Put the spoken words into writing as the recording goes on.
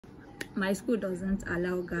my school doesn't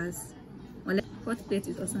allow gas. Hot plate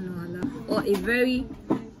is also not allowed, or a very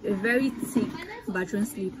thick bathroom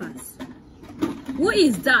slippers. Who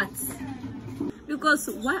is that? Because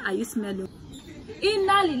why are you smelling?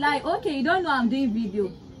 Inna lillahi. Okay, you don't know I'm doing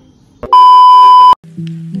video.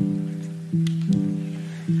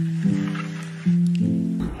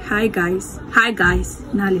 Hi guys,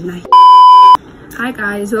 inna lillahi. Hi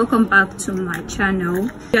guys, welcome back to my channel.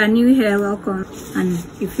 If you are new here, welcome, and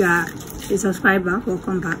if you are a subscriber,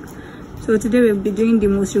 welcome back. So today we'll be doing the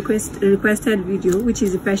most requested video, which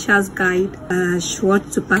is the Precious Guide,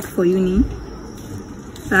 what to pack for uni.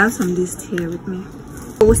 So I have some list here with me.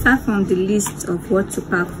 So we'll start from the list of what to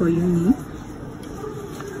pack for uni.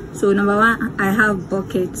 So number one, I have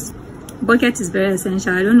buckets. Bucket is very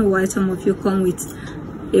essential. I don't know why some of you come with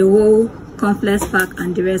a whole complex pack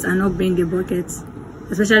and the rest and not bring a bucket,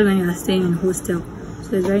 especially when you are staying in hostel.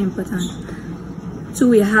 So it's very important. Two,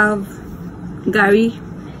 we have gari.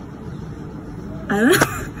 I don't know.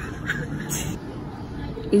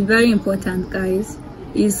 It's very important, guys.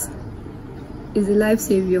 Is a life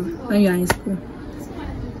savior when you are in school.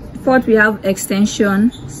 Fourth, we have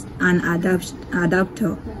extensions and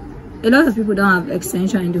adapter. A lot of people don't have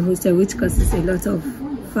extension in the hostel, which causes a lot of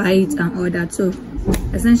fights and all that. So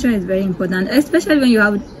extension is very important, especially when you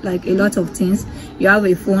have like a lot of things. You have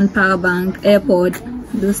a phone, power bank, AirPod,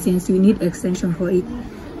 those things. You need extension for it.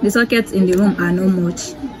 The sockets in the room are not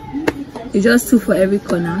much. It's just two for every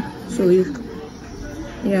corner. So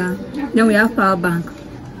yeah. Then we have power bank.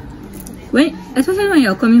 Especially when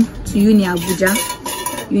you're coming to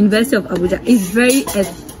uniabuja, University of Abuja,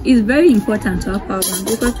 it's very important to have power bank,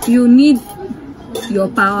 because you need your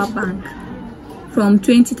power bank from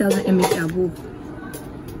 20,000 mAh above.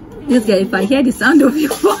 This guy, if I hear the sound of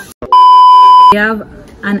your phone. We have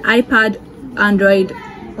an iPad, Android,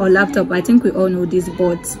 or laptop. I think we all know this,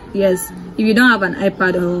 but yes, if you don't have an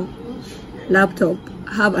iPad or laptop,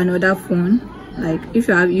 have another phone. Like if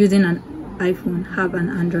you are using an iPhone, have an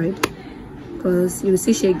Android, because you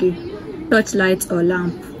see shaggy. Torchlight or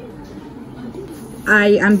lamp.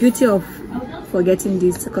 I am guilty of forgetting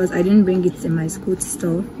this because I didn't bring it in my school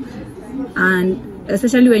store, and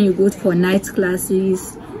especially when you go for night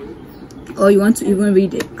classes or you want to even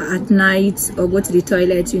read at night or go to the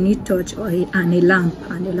toilet, you need torch and a lamp,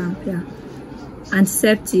 yeah.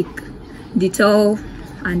 Antiseptic, Dettol,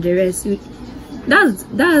 and the rest.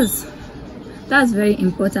 That's very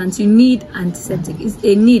important. You need antiseptic. It's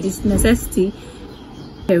a need, it's necessity.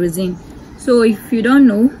 Kerosene. So if you don't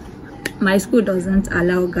know, my school doesn't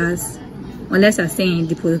allow gas unless you're staying in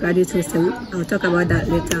the postgraduate hostel. I'll talk about that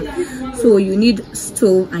later. So you need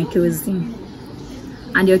stove and kerosene.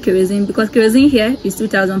 And your kerosene, because kerosene here is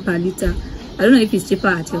 2,000 per liter. I don't know if it's cheaper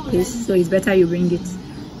at your place, so it's better you bring it,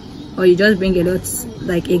 or you just bring a lot,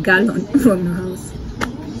 like a gallon from your house.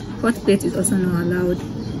 Hot plate is also not allowed.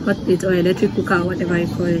 Hot plate or electric cooker, whatever you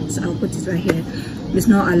call it, I'll put it right here. It's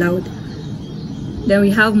not allowed. Then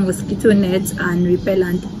we have mosquito nets and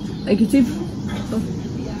repellent. Like you see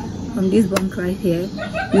from this bunk right here,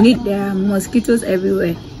 there are mosquitoes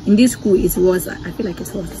everywhere. In this school it's worse. I feel like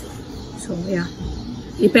it's worse. So yeah,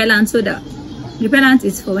 repellent. So that repellent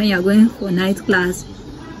is for when you're going for night class.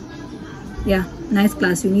 Yeah, night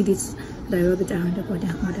class, you need it. They rub it around the body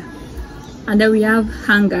and all that. And then we have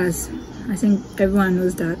hangers. I think everyone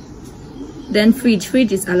knows that. Then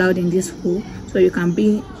fridge is allowed in this school, so you can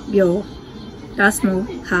bring that small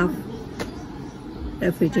half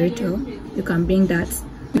refrigerator. You can bring that.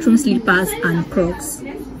 Bathroom slippers and Crocs.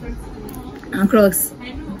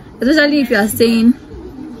 Especially if you are staying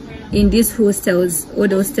in these hostels,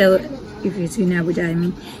 old hostel, if it's in Abuja, I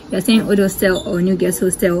mean, you are staying old hostel or new guest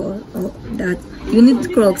hostel or that, you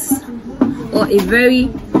need Crocs or a very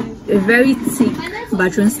thick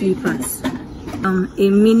bathroom slippers. A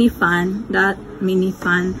mini fan,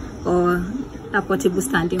 or that portable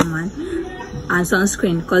standing one, and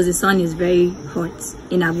sunscreen, because the sun is very hot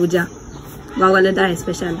in Abuja, Wawaleda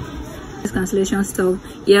especially. This cancellation stuff,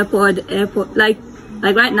 AirPod, like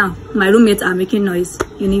right now my roommates are making noise.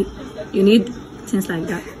 You need things like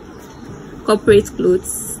that. Corporate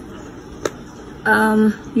clothes.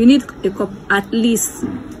 You need at least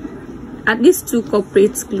 2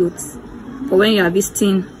 corporate clothes for when you are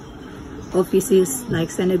visiting offices like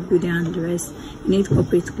Senate building and the rest. You need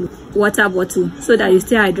corporate clothes. Water bottle, so that you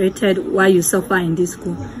stay hydrated while you suffer in this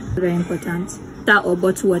school. Very important. That or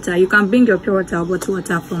bottled water. You can bring your pure water or bottled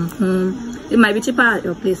water from home. It might be cheaper at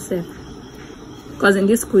your place, because in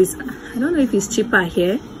this school, I don't know if it's cheaper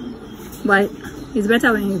here, but it's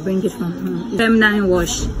better when you bring it from home. Feminine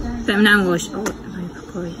wash, or whatever you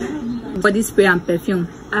call it. Body spray and perfume.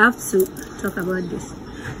 I have to talk about this.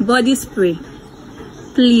 Body spray.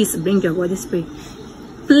 Please bring your body spray,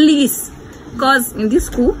 please, because in this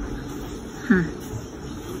school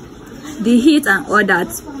the heat and all that,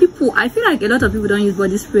 people, I feel like a lot of people don't use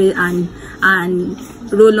body spray and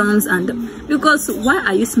roll-ons, and because why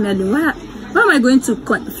are you smelling? Why am I going to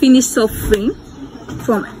finish suffering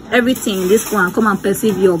from everything in this school and come and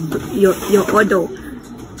perceive your odor?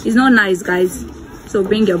 It's not nice, guys. So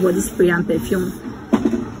bring your body spray and perfume.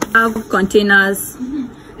 Have containers,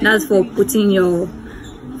 that's for putting your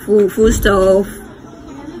food stuff,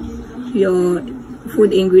 your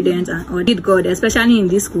food ingredients, and all. You need God, especially in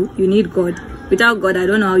this school. You need God. Without God, I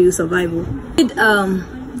don't know how you survive. You need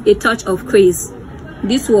a touch of craze.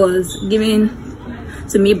 This was given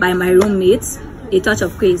to me by my roommates. A touch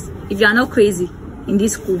of craze. If you are not crazy in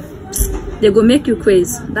this school, they go make you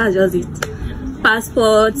crazy. That's just it.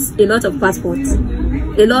 Passports, a lot of passports,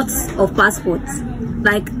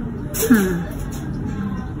 like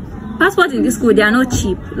passports in this school, they are not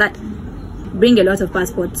cheap. Like, bring a lot of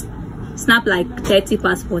passports, snap like 30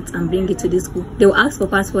 passports and bring it to this school. They will ask for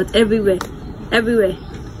passports everywhere.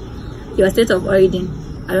 Your state of origin,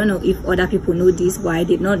 I don't know if other people know this, but I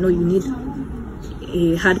did not know you need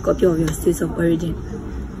a hard copy of your state of origin,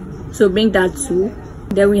 so bring that too.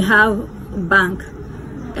 Then we have bank.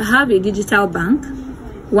 I have a digital bank,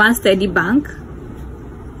 one steady bank,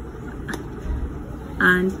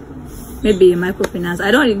 and maybe a microfinance.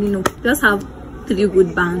 I don't really know, just have 3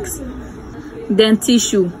 good banks. Then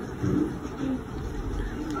tissue,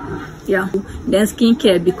 yeah. Then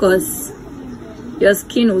skincare, because your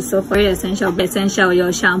skin will suffer. Very essential,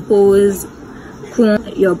 your shampoos, comb,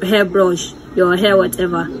 your hairbrush, your hair,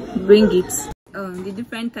 whatever, bring it. The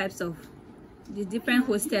different types of the different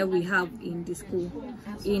hostel we have in the school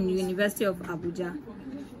in University of Abuja.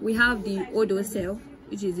 We have the old hostel,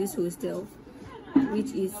 which is this hostel,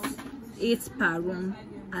 which is 8 per room,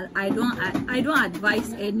 and I don't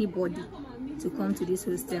advise anybody to come to this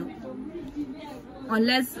hostel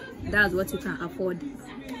unless that's what you can afford.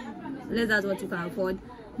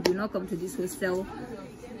 Do not come to this hostel.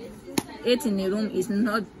 8 in a room is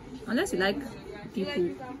not, unless you like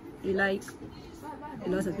people, you like a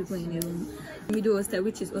lot of people in a room. Middle hostel,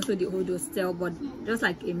 which is also the old hostel, but just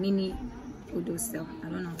like a mini old hostel. I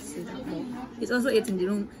don't know how to say that, but it's also 8 in the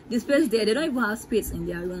room. The space there, they don't even have space in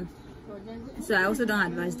their room, so I also don't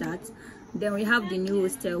advise that. Then we have the new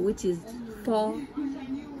hostel, which is 4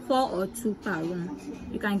 or 2 per room.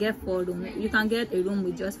 You can get 4 rooms. You can get a room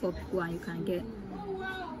with just 4 people, and you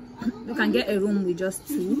can get a room with just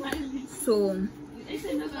 2. So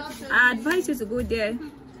I advise you to go there.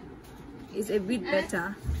 It's a bit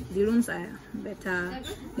better. The rooms are better,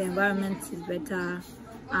 the environment is better,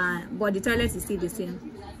 but the toilet is still the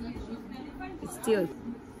same. It's still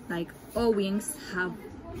like all wings have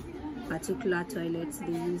particular toilets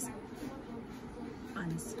they use,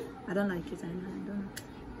 and I don't like it. I don't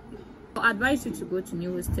know. I advise you to go to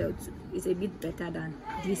new hostel. It's a bit better than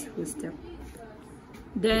this hostel.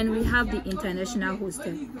 Then we have the international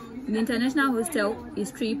hostel. The international hostel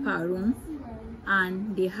is 3 per room,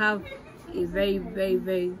 and they have a very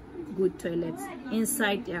good toilet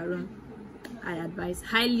inside their room. I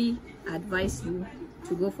highly advise you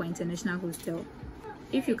to go for international hostel.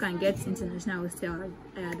 If you can get international hostel,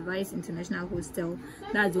 I advise international hostel.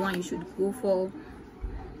 That's the one you should go for.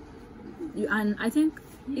 And I think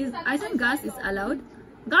gas is allowed.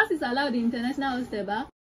 Gas is allowed in international hostel, but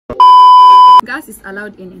gas is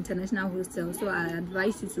allowed in international hostel, so I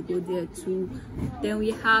advise you to go there too. Then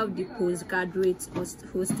we have the postgraduate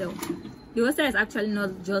hostel. The hostel is actually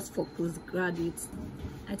not just for postgraduates.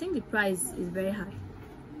 I think the price is very high.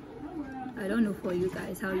 I don't know for you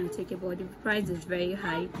guys how you take it, but the price is very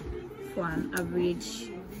high for an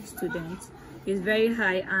average student. It's very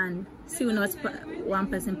high, and still not 1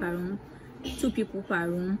 person per room, 2 people per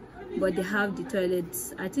room, but they have the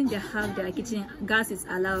toilets. I think they have their kitchen. Gas is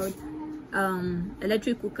allowed.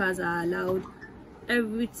 Electric cookers are allowed.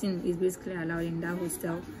 Everything is basically allowed in that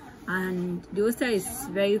hostel, and the hostel is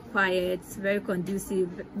very quiet, very conducive,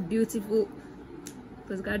 beautiful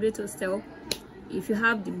postgraduate hostel. If you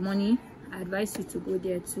have the money, I advise you to go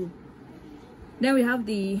there too. Then we have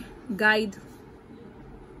the guide,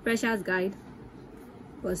 freshers guide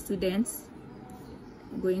for students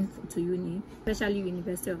going to uni, especially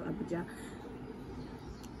University of Abuja.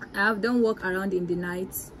 I have done walk around in the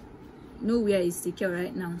night. Nowhere is secure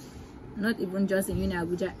right now, not even just in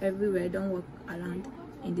uniabuja. Everywhere, don't walk around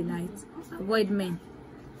in the night. Avoid men.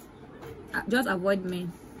 Just avoid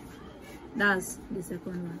men. That's the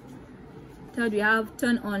second one. Third, we have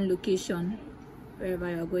turn on location wherever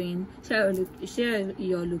you're going. Share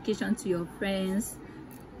your location to your friends,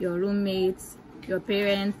 your roommates, your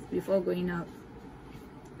parents before going out.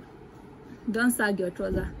 Don't sag your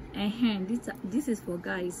trouser. This is for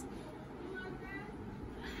guys.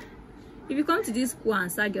 If you come to this school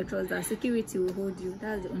and sag your trouser, security will hold you.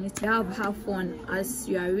 That's the only thing. Have fun as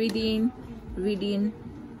you are reading.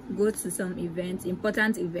 Go to some events,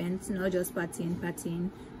 important events, not just partying,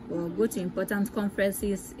 or go to important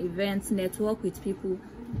conferences, events, network with people.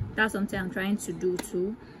 That's something I'm trying to do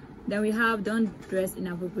too. Then we have don't dress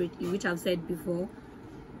inappropriately, which I've said before.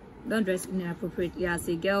 Don't dress inappropriately as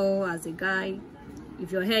a girl, as a guy.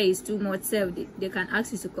 If your hair is too much, they can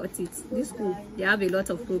ask you to cut it. This school, they have a lot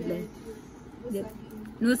of problems.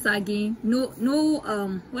 No sagging, no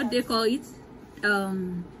what they call it,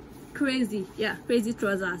 crazy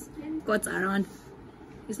trousers cut around.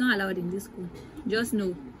 It's not allowed in this school. Just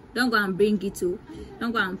know, don't go and bring it to,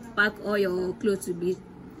 don't go and pack all your clothes to be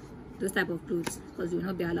those type of clothes, because you will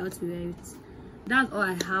not be allowed to wear it. That's all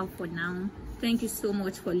I have for now. Thank you so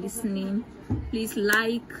much for listening. Please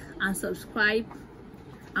like and subscribe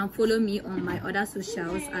and follow me on my other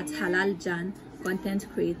socials at Halal Jan Content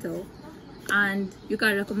Creator, and you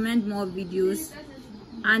can recommend more videos.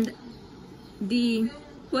 And the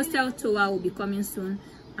hostel tour will be coming soon.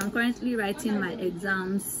 I'm currently writing my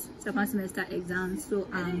exams, second semester exams, so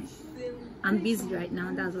I'm busy right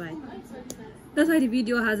now. That's why the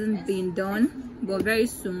video hasn't been done, but very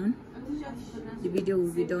soon the video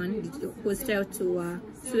will be done, the hostel tour.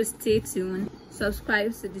 So stay tuned,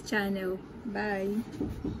 subscribe to the channel. Bye.